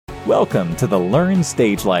Welcome to the Learn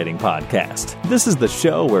Stage Lighting Podcast. This is the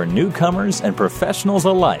show where newcomers and professionals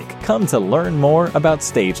alike come to learn more about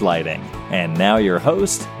stage lighting. And now your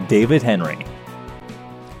host, David Henry.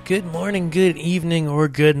 Good morning, good evening, or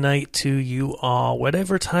good night to you all.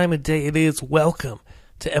 Whatever time of day it is, welcome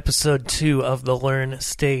to episode 2 of the Learn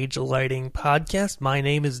Stage Lighting Podcast. My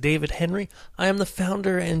name is David Henry. I am the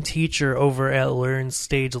founder and teacher over at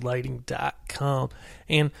LearnStageLighting.com.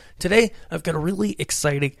 And today, I've got a really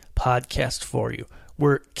exciting podcast for you.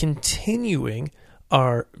 We're continuing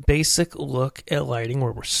our basic look at lighting,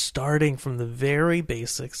 where we're starting from the very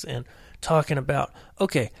basics and talking about,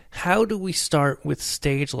 okay, how do we start with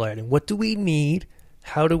stage lighting? What do we need?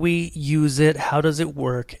 How do we use it? How does it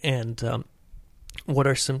work? And what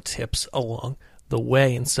are some tips along the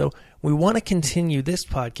way? And so we want to continue this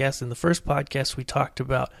podcast. In the first podcast, we talked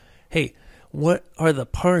about, hey, what are the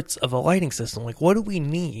parts of a lighting system? Like, what do we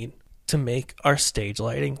need to make our stage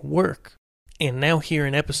lighting work? And now here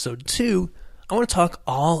in episode 2, I want to talk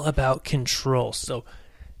all about control. So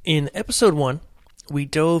in episode 1, we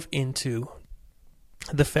dove into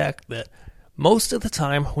the fact that most of the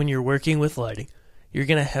time when you're working with lighting, you're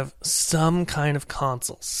going to have some kind of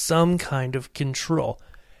console, some kind of control.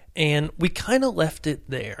 And we kind of left it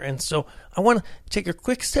there. And so I want to take a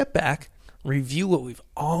quick step back, review what we've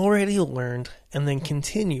already learned, and then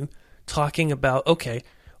continue talking about, okay,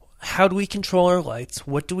 how do we control our lights?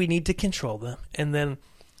 What do we need to control them? And then,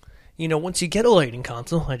 once you get a lighting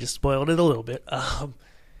console, I just spoiled it a little bit,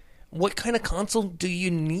 what kind of console do you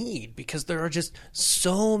need? Because there are just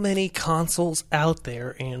so many consoles out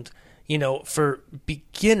there, and for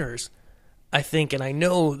beginners, I think, and I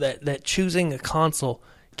know that choosing a console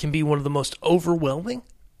can be one of the most overwhelming,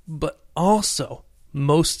 but also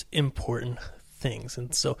most important things.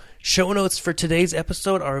 And so show notes for today's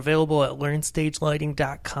episode are available at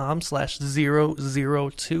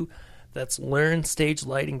learnstagelighting.com/002. That's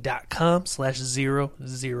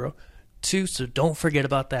learnstagelighting.com/002. So don't forget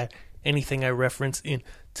about that. Anything I reference in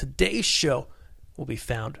today's show will be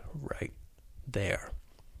found right there.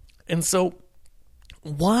 And so,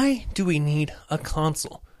 why do we need a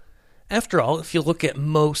console? After all, if you look at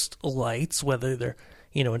most lights, whether they're,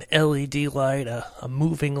 an LED light, a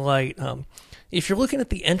moving light, if you're looking at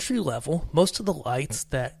the entry level, most of the lights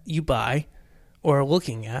that you buy or are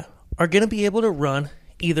looking at are going to be able to run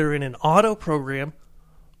either in an auto program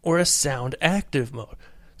or a sound active mode.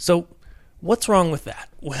 So, what's wrong with that?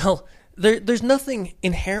 Well, there's nothing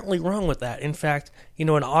inherently wrong with that. In fact, an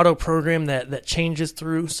auto program that changes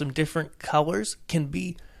through some different colors can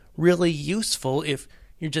be really useful if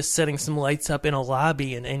you're just setting some lights up in a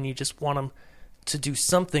lobby and you just want them to do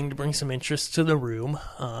something to bring some interest to the room.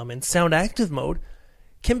 And sound active mode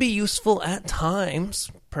can be useful at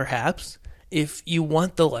times, perhaps, if you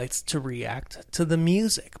want the lights to react to the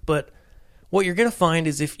music. But what you're going to find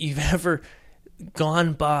is if you've ever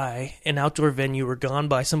gone by an outdoor venue or gone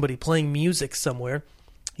by somebody playing music somewhere,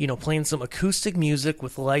 playing some acoustic music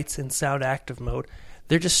with lights in sound active mode,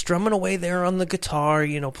 they're just strumming away there on the guitar,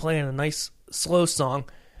 playing a nice slow song,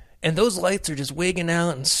 and those lights are just wigging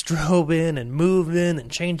out and strobing and moving and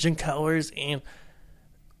changing colors, and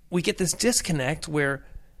we get this disconnect where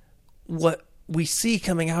what we see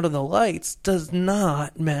coming out of the lights does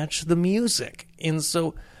not match the music. And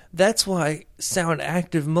so that's why sound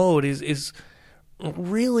active mode is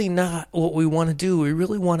really not what we want to do. We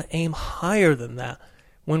really want to aim higher than that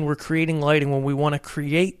when we're creating lighting, when we want to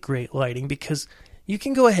create great lighting, because you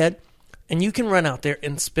can go ahead and you can run out there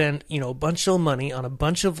and spend, a bunch of money on a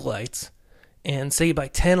bunch of lights, and say you buy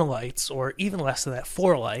 10 lights, or even less than that,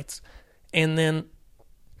 4 lights, and then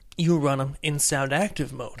you run them in sound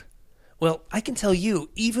active mode. Well, I can tell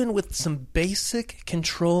you, even with some basic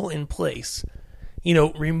control in place,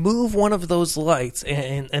 remove one of those lights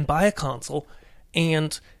and buy a console,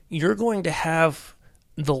 and you're going to have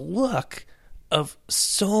the look of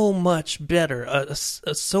so much better, a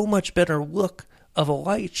so much better look of a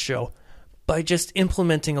light show by just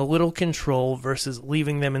implementing a little control versus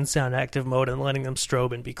leaving them in sound active mode and letting them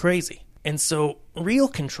strobe and be crazy. And so real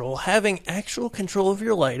control, having actual control of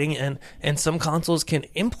your lighting, and some consoles can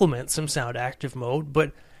implement some sound active mode,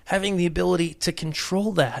 but having the ability to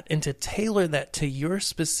control that and to tailor that to your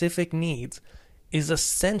specific needs is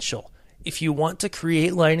essential if you want to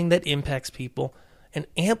create lighting that impacts people and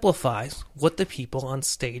amplifies what the people on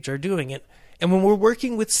stage are doing. And when we're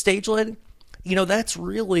working with stage lighting, that's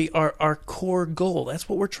really our core goal. That's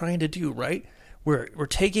what we're trying to do, right? We're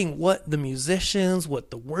taking what the musicians,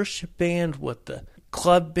 what the worship band, what the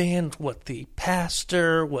club band, what the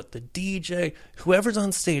pastor, what the DJ, whoever's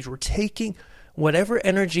on stage, we're taking whatever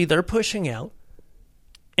energy they're pushing out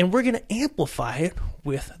And we're going to amplify it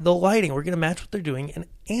with the lighting. We're going to match what they're doing and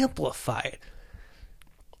amplify it.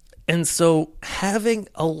 And so having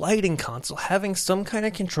a lighting console, having some kind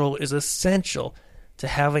of control is essential to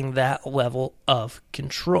having that level of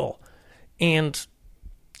control. And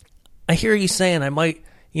I hear you saying, I might,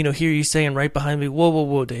 hear you saying right behind me,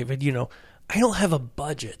 whoa, David, I don't have a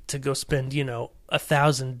budget to go spend,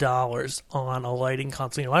 $1,000 on a lighting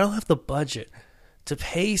console. I don't have the budget to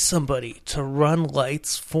pay somebody to run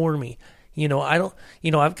lights for me.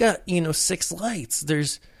 I've got, 6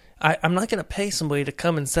 lights. I'm not going to pay somebody to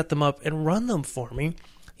come and set them up and run them for me.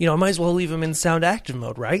 I might as well leave them in sound active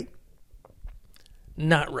mode, right?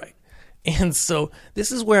 Not right. And so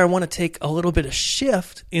this is where I want to take a little bit of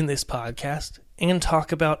shift in this podcast and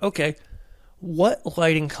talk about, okay, what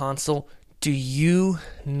lighting console do you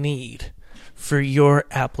need for your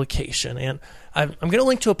application? And I'm going to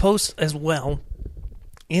link to a post as well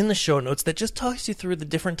in the show notes that just talks you through the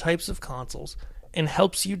different types of consoles and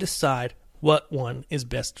helps you decide what one is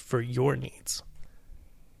best for your needs.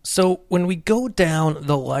 So when we go down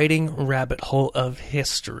the lighting rabbit hole of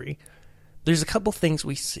history, there's a couple things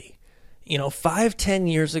we see. 5-10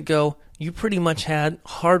 years ago, you pretty much had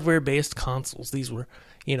hardware-based consoles. These were,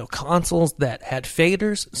 consoles that had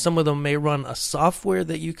faders. Some of them may run a software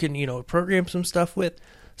that you can, program some stuff with.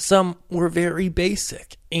 Some were very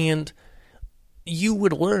basic, and you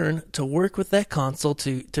would learn to work with that console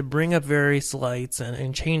to bring up various lights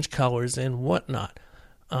and change colors and whatnot.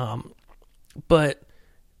 But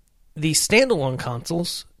the standalone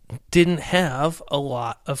consoles didn't have a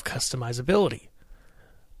lot of customizability.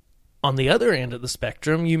 On the other end of the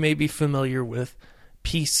spectrum, you may be familiar with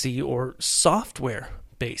PC or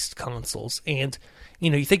software-based consoles. And,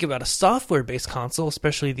 you think about a software-based console,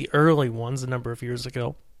 especially the early ones a number of years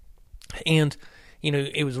ago, and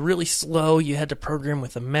it was really slow. You had to program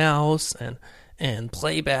with a mouse and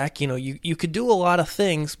playback. You could do a lot of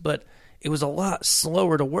things, but it was a lot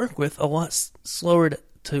slower to work with, a lot slower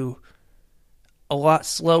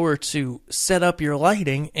to set up your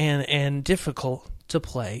lighting, and difficult to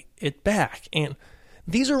play it back. And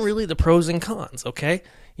these are really the pros and cons, okay?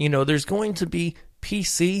 There's going to be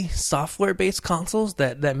PC software-based consoles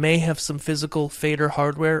that may have some physical fader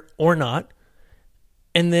hardware or not.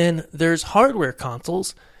 And then there's hardware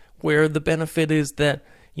consoles where the benefit is that,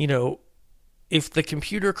 if the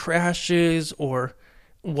computer crashes or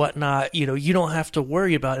whatnot, you don't have to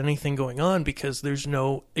worry about anything going on because there's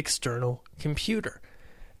no external computer.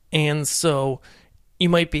 And so you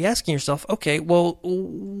might be asking yourself, okay, well,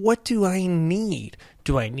 what do I need?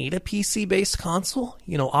 Do I need a PC-based console?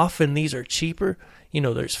 Often these are cheaper.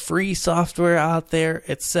 There's free software out there,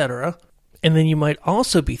 etc. And then you might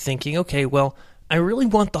also be thinking, okay, well, I really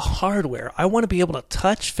want the hardware. I want to be able to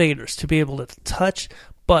touch faders, to be able to touch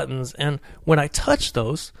buttons, and when I touch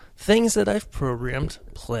those, things that I've programmed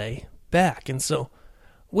play back. And so,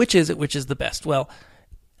 which is it? Which is the best? Well,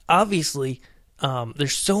 obviously,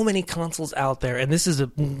 there's so many consoles out there, and this is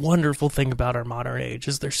a wonderful thing about our modern age,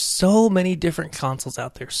 is there's so many different consoles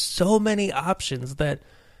out there, so many options that,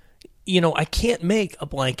 I can't make a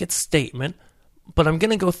blanket statement, but I'm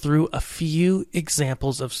going to go through a few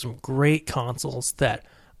examples of some great consoles that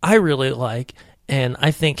I really like and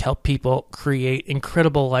I think help people create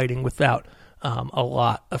incredible lighting without a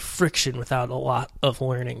lot of friction, without a lot of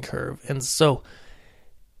learning curve. And so,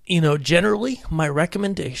 generally my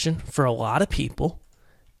recommendation for a lot of people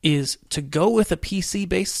is to go with a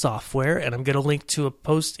PC-based software, and I'm going to link to a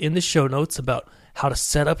post in the show notes about how to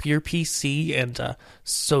set up your PC and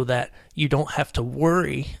so that you don't have to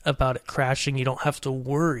worry about it crashing. You don't have to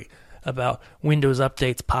worry about Windows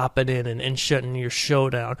updates popping in and shutting your show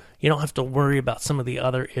down. You don't have to worry about some of the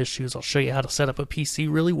other issues. I'll show you how to set up a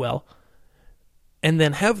PC really well. And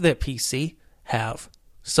then have that PC have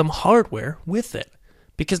some hardware with it.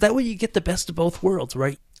 Because that way you get the best of both worlds,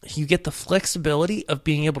 right? You get the flexibility of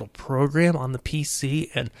being able to program on the PC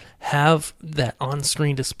and have that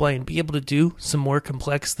on-screen display and be able to do some more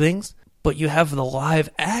complex things, but you have the live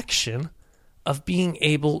action of being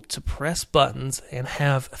able to press buttons and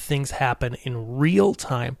have things happen in real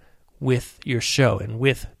time with your show and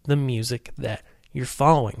with the music that you're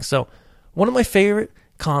following. So one of my favorite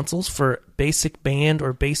consoles for basic band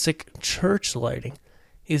or basic church lighting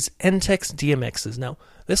is Entex DMXs. Now,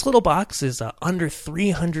 this little box is under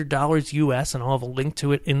 $300 US, and I'll have a link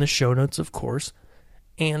to it in the show notes, of course.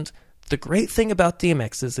 And the great thing about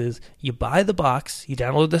DMXs is you buy the box, you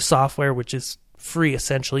download the software, which is free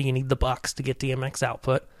essentially. You need the box to get DMX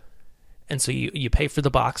output. And so you pay for the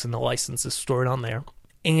box and the license is stored on there.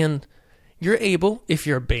 And you're able, if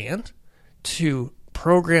you're a band, to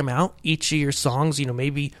program out each of your songs,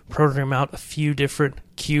 maybe program out a few different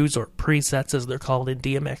cues or presets as they're called in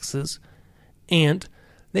DMXs, and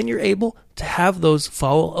then you're able to have those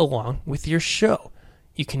follow along with your show.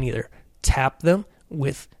 You can either tap them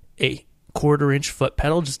with a 1/4-inch foot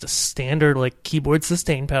pedal, just a standard like keyboard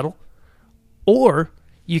sustain pedal, or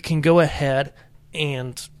you can go ahead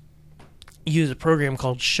and use a program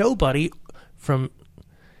called ShowBuddy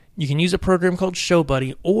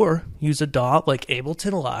or use a DAW like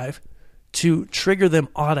Ableton Live to trigger them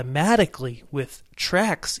automatically with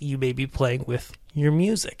tracks you may be playing with your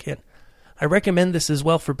music. And I recommend this as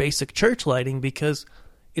well for basic church lighting because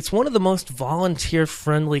it's one of the most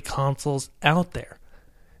volunteer-friendly consoles out there.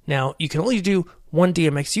 Now, you can only do one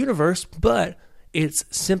DMX Universe, but it's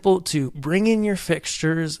simple to bring in your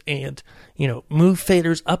fixtures and, move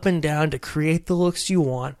faders up and down to create the looks you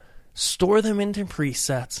want, store them into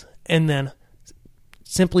presets, and then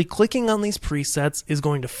simply clicking on these presets is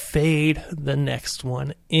going to fade the next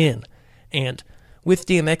one in. And with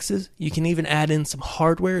DMXs, you can even add in some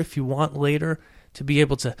hardware if you want later to be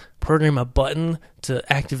able to program a button to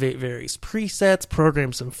activate various presets,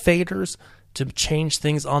 program some faders to change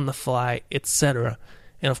things on the fly, etc.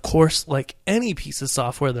 And of course, like any piece of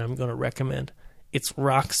software that I'm going to recommend, it's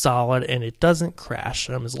rock solid and it doesn't crash.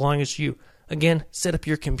 As long as you, again, set up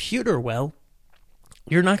your computer well,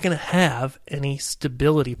 you're not going to have any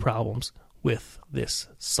stability problems with this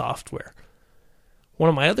software. One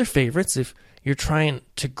of my other favorites, if you're trying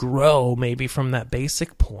to grow maybe from that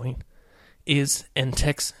basic point, is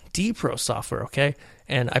N-Tech's D-Pro software, okay?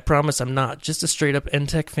 And I promise I'm not just a straight-up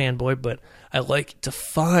N-Tech fanboy, but I like to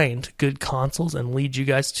find good consoles and lead you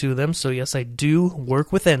guys to them. So yes, I do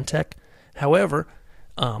work with N-Tech. However,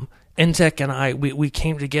 N-Tech and I, we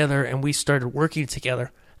came together and we started working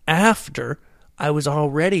together after I was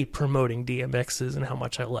already promoting DMXs and how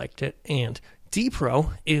much I liked it. And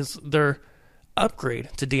D-Pro is their upgrade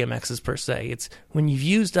to DMXs per se. It's when you've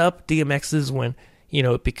used up DMXs, when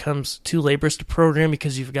it becomes too laborious to program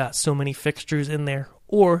because you've got so many fixtures in there,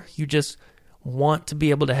 or you just want to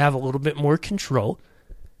be able to have a little bit more control.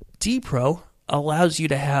 D-Pro allows you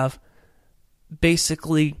to have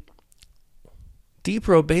D-Pro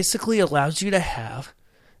basically allows you to have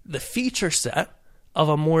the feature set of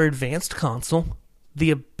a more advanced console,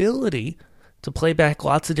 the ability to play back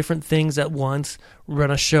lots of different things at once,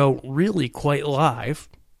 run a show really quite live,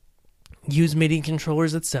 use MIDI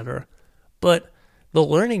controllers, etc. But the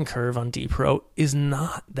learning curve on D-Pro is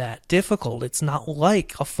not that difficult. It's not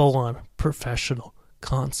like a full-on professional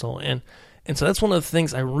console. And so that's one of the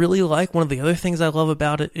things I really like. One of the other things I love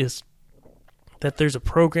about it is that there's a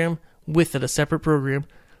program with it, a separate program,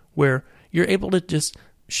 where you're able to just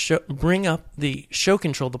bring up the show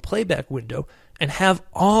control, the playback window, and have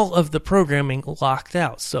all of the programming locked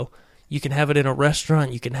out. So you can have it in a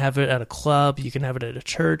restaurant, you can have it at a club, you can have it at a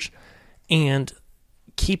church, and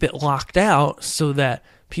keep it locked out so that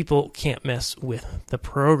people can't mess with the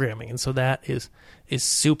programming. And so that is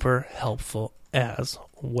super helpful as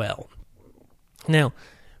well. Now,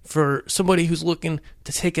 for somebody who's looking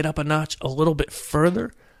to take it up a notch a little bit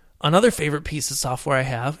further, another favorite piece of software I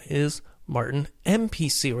have is Martin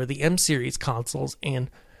MPC, or the M Series consoles.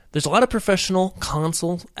 And there's a lot of professional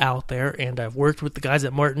consoles out there, and I've worked with the guys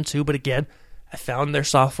at Martin too, but again, I found their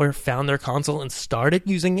software, found their console, and started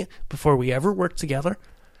using it before we ever worked together.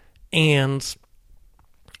 And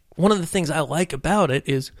one of the things I like about it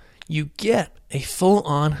is you get a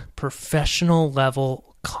full-on professional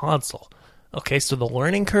level console. Okay, so the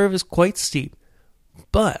learning curve is quite steep,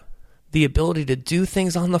 but the ability to do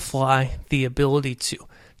things on the fly, the ability to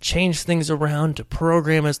change things around, to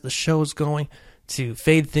program as the show's going, to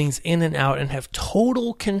fade things in and out, and have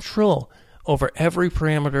total control over every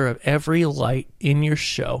parameter of every light in your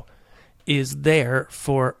show is there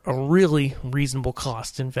for a really reasonable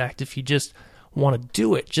cost. In fact, if you just want to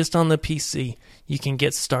do it just on the PC, you can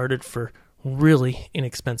get started for really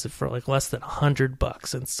inexpensive, for like less than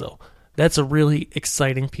 $100. And so that's a really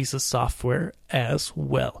exciting piece of software as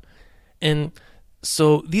well. And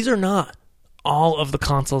so these are not all of the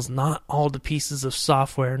consoles, not all the pieces of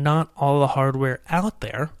software, not all the hardware out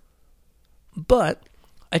there, but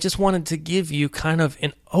I just wanted to give you kind of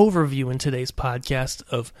an overview in today's podcast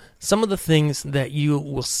of some of the things that you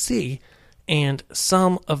will see and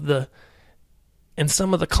some of the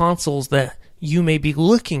consoles that you may be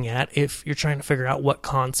looking at if you're trying to figure out what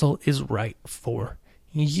console is right for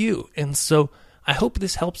you. And so I hope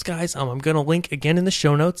this helps, guys. I'm going to link again in the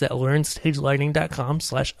show notes at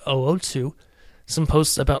learnstagelighting.com/002 some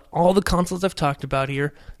posts about all the consoles I've talked about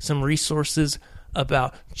here, some resources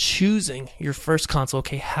about choosing your first console.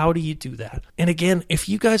 Okay, how do you do that? And again, if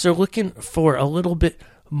you guys are looking for a little bit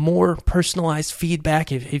more personalized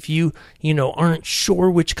feedback, if you aren't sure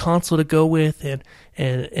which console to go with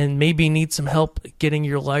and maybe need some help getting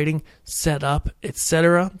your lighting set up,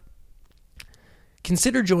 etc.,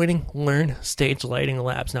 consider joining Learn Stage Lighting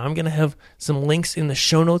Labs. Now, I'm going to have some links in the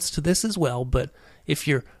show notes to this as well, but if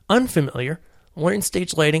you're unfamiliar, Learn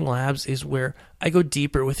Stage Lighting Labs is where I go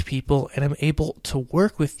deeper with people and I'm able to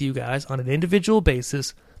work with you guys on an individual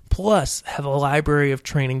basis, plus have a library of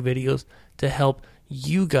training videos to help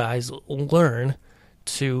you guys learn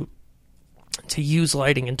to use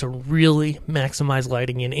lighting and to really maximize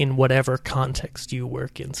lighting in whatever context you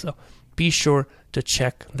work in. So be sure to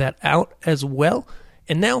check that out as well.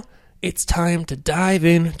 And now it's time to dive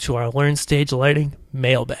into our Learn Stage Lighting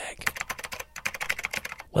mailbag.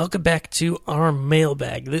 Welcome back to our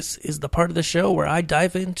mailbag. This is the part of the show where I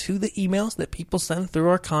dive into the emails that people send through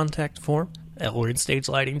our contact form at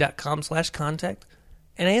learnstagelighting.com/contact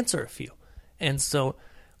and answer a few. And so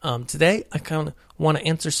today I kind of want to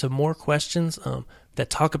answer some more questions that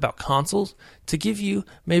talk about consoles to give you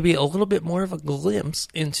maybe a little bit more of a glimpse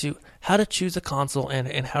into how to choose a console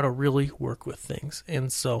and how to really work with things.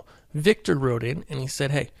 And so Victor wrote in and he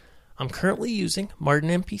said, hey, I'm currently using Martin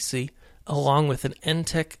MPC along with an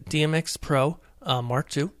NTEC DMX Pro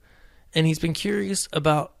Mark II, and he's been curious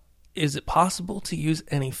about, is it possible to use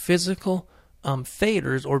any physical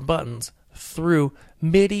faders or buttons through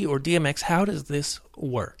MIDI or DMX? How does this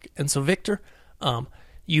work? And so Victor,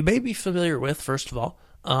 you may be familiar with, first of all,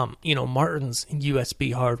 Martin's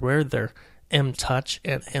USB hardware, their M-Touch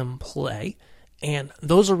and M-Play, and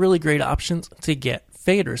those are really great options to get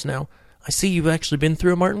faders. Now, I see you've actually been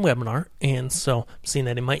through a Martin webinar, and so I'm seeing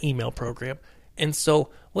that in my email program. And so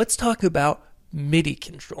let's talk about MIDI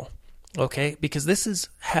control, okay? Because this is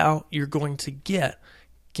how you're going to get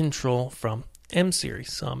control from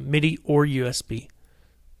M-Series, MIDI or USB,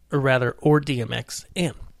 or DMX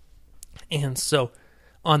in. And so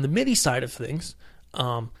on the MIDI side of things,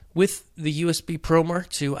 with the USB Pro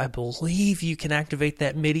Mark II, I believe you can activate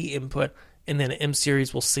that MIDI input, and then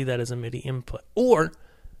M-Series will see that as a MIDI input. Or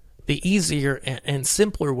the easier and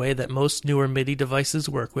simpler way that most newer MIDI devices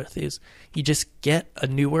work with is you just get a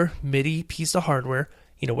newer MIDI piece of hardware,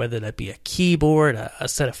 whether that be a keyboard, a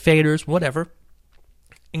set of faders, whatever,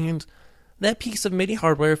 and that piece of MIDI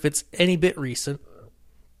hardware, if it's any bit recent,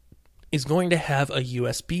 is going to have a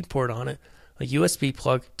USB port on it, a USB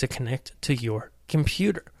plug to connect to your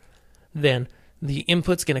computer. Then the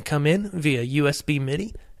input's going to come in via USB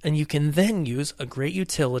MIDI, and you can then use a great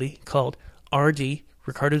utility called RD,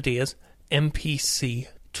 Ricardo Diaz, MPC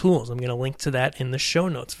Tools. I'm going to link to that in the show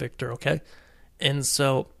notes, Victor, okay? And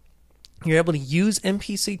so you're able to use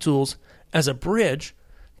MPC Tools as a bridge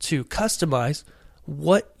to customize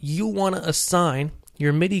what you want to assign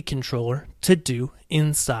your MIDI controller to do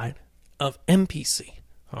inside of MPC,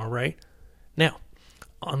 all right? Now,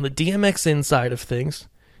 on the DMX in side of things,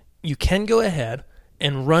 you can go ahead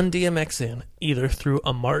and run DMX in either through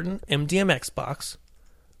a Martin MDMX box,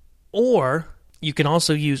 or you can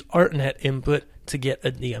also use ArtNet input to get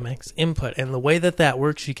a DMX input. And the way that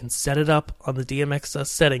works, you can set it up on the DMX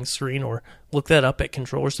settings screen or look that up at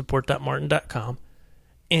controllersupport.martin.com.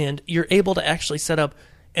 And you're able to actually set up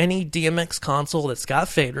any DMX console that's got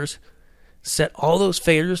faders, set all those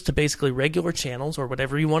faders to basically regular channels or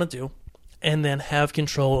whatever you want to do, and then have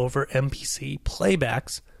control over MPC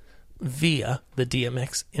playbacks via the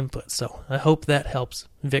DMX input. So I hope that helps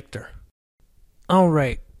Victor. All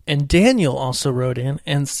right. And Daniel also wrote in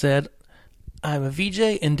and said, I'm a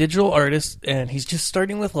VJ and digital artist, and he's just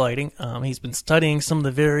starting with lighting. He's been studying some of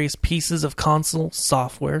the various pieces of console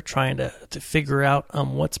software, trying to figure out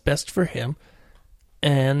what's best for him.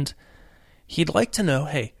 And he'd like to know,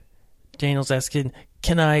 hey, Daniel's asking,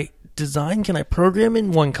 can I program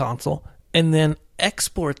in one console and then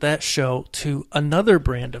export that show to another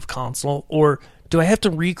brand of console, or do I have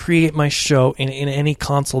to recreate my show in any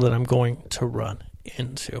console that I'm going to run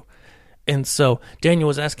into? And so Daniel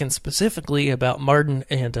was asking specifically about Martin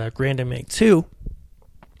and Grandmaster 2.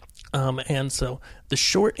 And so the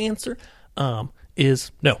short answer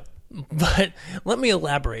is no. But let me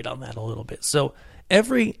elaborate on that a little bit. So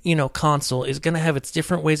every console is going to have its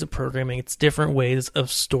different ways of programming, its different ways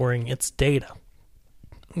of storing its data.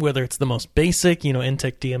 Whether it's the most basic,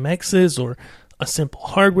 NTEC DMXs, or a simple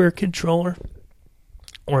hardware controller,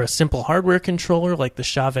 or a simple hardware controller like the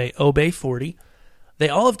Chave Obey 40, they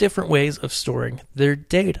all have different ways of storing their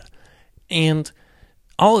data. And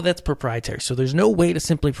all of that's proprietary. So there's no way to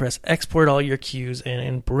simply press export all your cues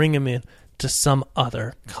and bring them in to some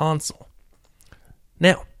other console.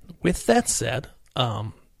 Now, with that said,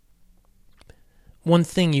 One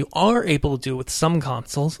thing you are able to do with some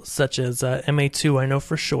consoles, such as MA2, I know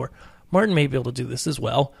for sure, Martin may be able to do this as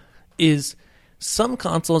well, is some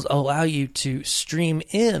consoles allow you to stream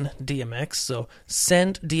in DMX, so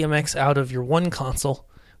send DMX out of your one console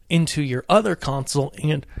into your other console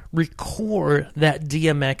and record that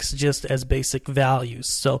DMX just as basic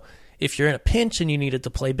values. So if you're in a pinch and you needed to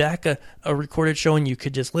play back a recorded show, and you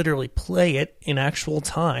could just literally play it in actual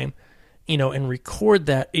time, and record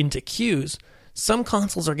that into cues, some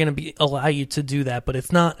consoles are going to allow you to do that, but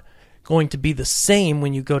it's not going to be the same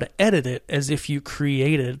when you go to edit it as if you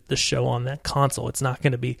created the show on that console. It's not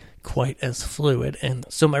going to be quite as fluid. And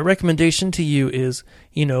so my recommendation to you is,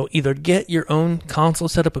 either get your own console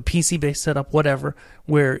setup, a PC-based setup, whatever,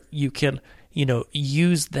 where you can,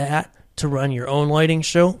 use that to run your own lighting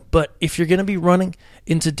show. But if you're going to be running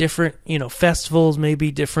into different, festivals,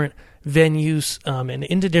 maybe different venues, and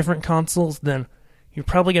into different consoles, then you're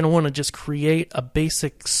probably going to want to just create a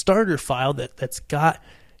basic starter file that's got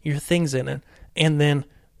your things in it. And then,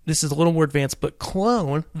 this is a little more advanced, but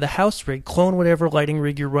clone the house rig, clone whatever lighting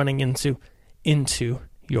rig you're running into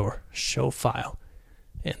your show file.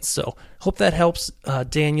 And so, hope that helps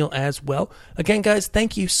Daniel as well. Again, guys,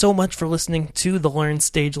 thank you so much for listening to the Learn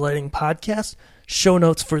Stage Lighting podcast. Show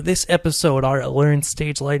notes for this episode are at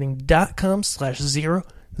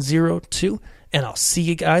learnstagelighting.com/002. And I'll see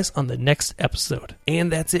you guys on the next episode. And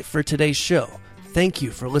that's it for today's show. Thank you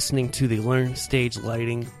for listening to the Learn Stage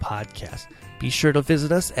Lighting podcast. Be sure to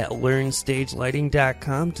visit us at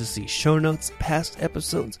learnstagelighting.com to see show notes, past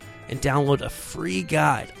episodes, and download a free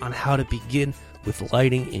guide on how to begin with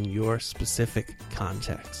lighting in your specific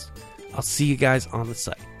context. I'll see you guys on the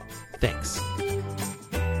site. Thanks.